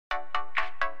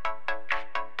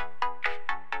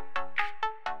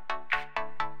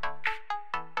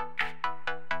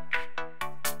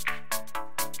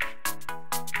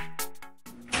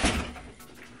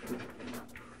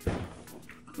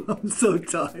I'm so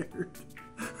tired.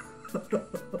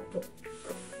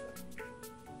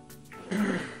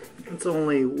 It's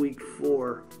only week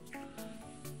 4.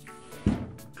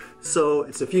 So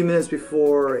it's a few minutes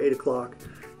before 8 o'clock,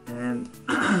 and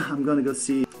I'm going to go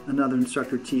see another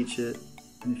instructor teach it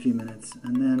in a few minutes.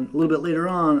 And then a little bit later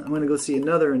on, I'm going to go see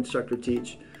another instructor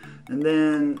teach. And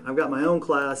then I've got my own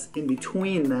class in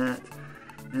between that.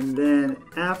 And then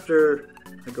after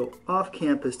I go off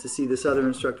campus to see this other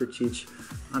instructor teach,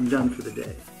 I'm done for the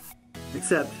day.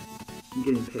 Except I'm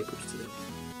getting papers today.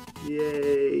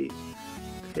 Yay,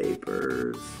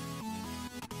 papers.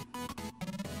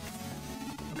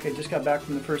 Okay, just got back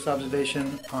from the first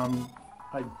observation.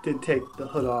 I did take the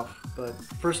hood off, but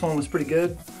the first one was pretty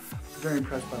good. Very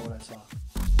impressed by what I saw.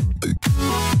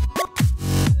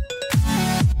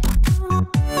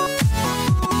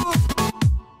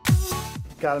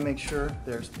 Got to make sure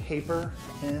there's paper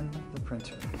in the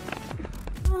printer.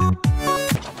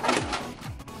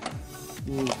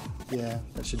 Ooh, yeah,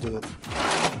 that should do it.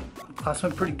 Class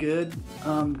went pretty good.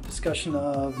 Discussion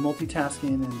of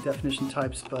multitasking and definition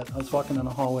types, but I was walking down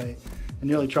the hallway and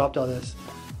nearly dropped all this.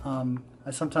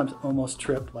 I sometimes almost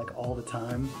trip, like all the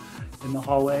time, in the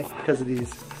hallway because of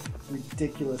these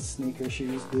ridiculous sneaker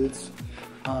shoes, boots,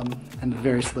 and a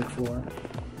very slick floor.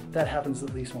 That happens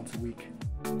at least once a week.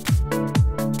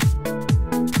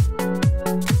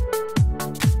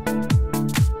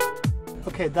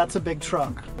 Okay, that's a big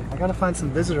truck. I gotta find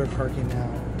some visitor parking now.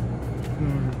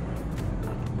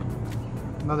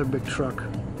 Another big truck.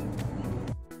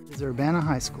 This is Urbana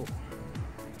High School.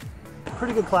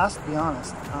 Pretty good class, to be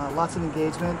honest. Lots of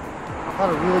engagement, a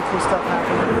lot of really cool stuff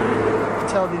happening. I can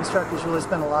tell the instructors really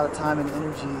spend a lot of time and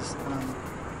energies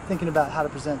thinking about how to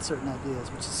present certain ideas,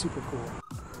 which is super cool.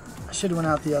 I should have went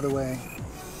out the other way,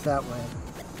 that way.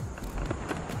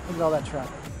 Look at all that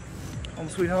traffic. Home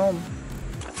sweet home.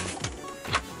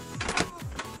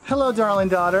 Hello, darling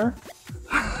daughter.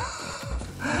 No,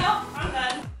 I'm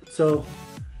done. So,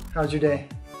 how's your day?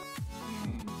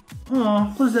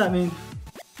 Oh, what does that mean?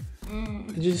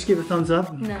 Did you just give a thumbs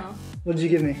up? No. What did you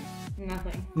give me?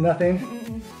 Nothing.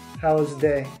 Nothing? How was the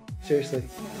day? Seriously,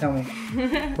 tell me.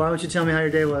 Why don't you tell me how your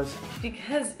day was?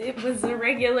 Because it was a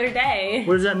regular day.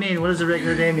 What does that mean? What does a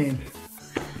regular day mean?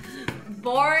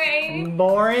 Boring.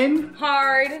 Boring?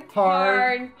 Hard.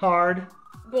 Hard.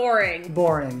 Boring.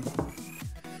 Boring.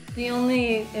 The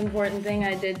only important thing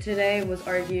I did today was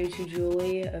argue to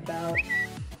Julie about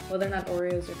whether or not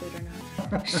Oreos are good or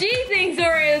not. She thinks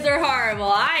Oreos are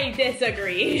horrible. I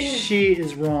disagree. She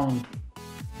is wrong.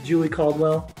 Julie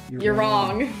Caldwell, you're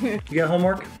wrong. You got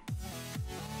homework?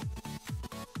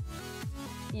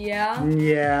 Yeah?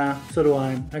 Yeah, so do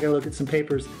I. I gotta look at some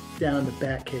papers down in the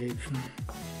Bat Cave.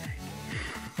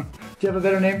 Do you have a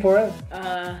better name for it?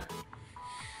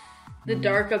 The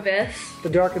Dark Abyss. The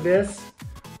Dark Abyss?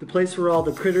 The place where all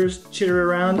the critters chitter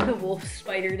around? The Wolf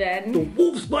Spider Den. The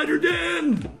Wolf Spider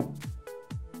Den!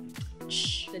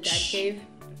 The Dad Cave.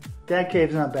 Dad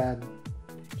Cave's not bad.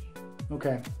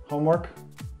 Okay, homework?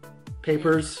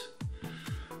 Papers?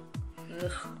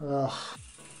 Ugh. Ugh.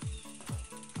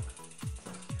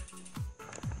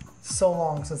 So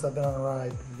long since I've been on a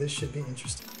ride. This should be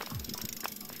interesting.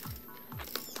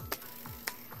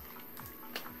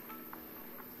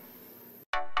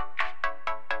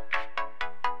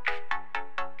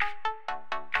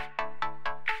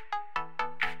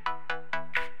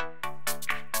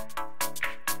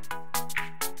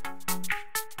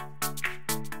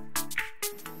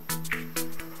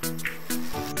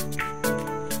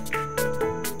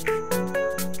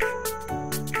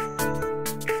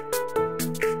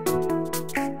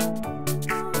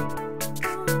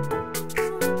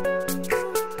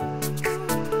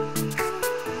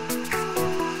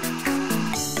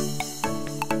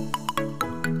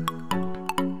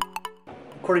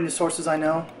 According to sources I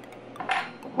know,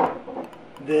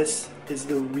 this is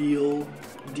the real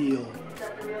deal. Is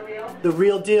that the real deal? The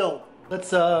real deal.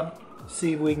 Let's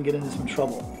see if we can get into some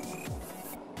trouble.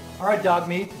 All right, dog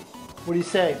meat. What do you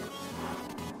say?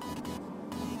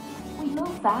 We'd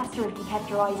move faster if you kept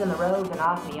your eyes on the road and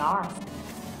off me arse.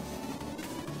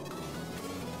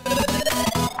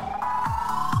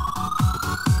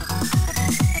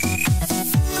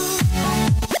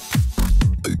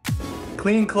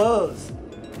 Clean clothes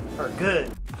are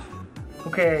good.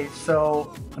 Okay,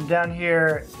 so I'm down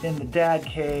here in the Dad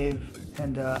Cave,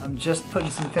 and I'm just putting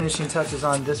some finishing touches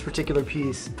on this particular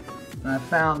piece. And I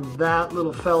found that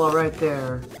little fella right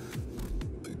there.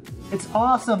 It's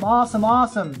awesome, awesome,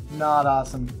 awesome. Not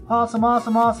awesome. Awesome,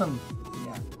 awesome, awesome.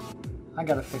 Yeah, I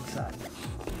gotta fix that.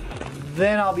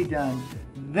 Then I'll be done.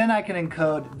 Then I can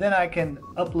encode, then I can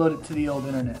upload it to the old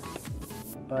internet.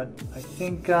 But I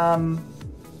think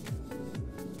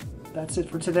that's it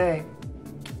for today.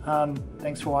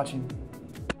 Thanks for watching.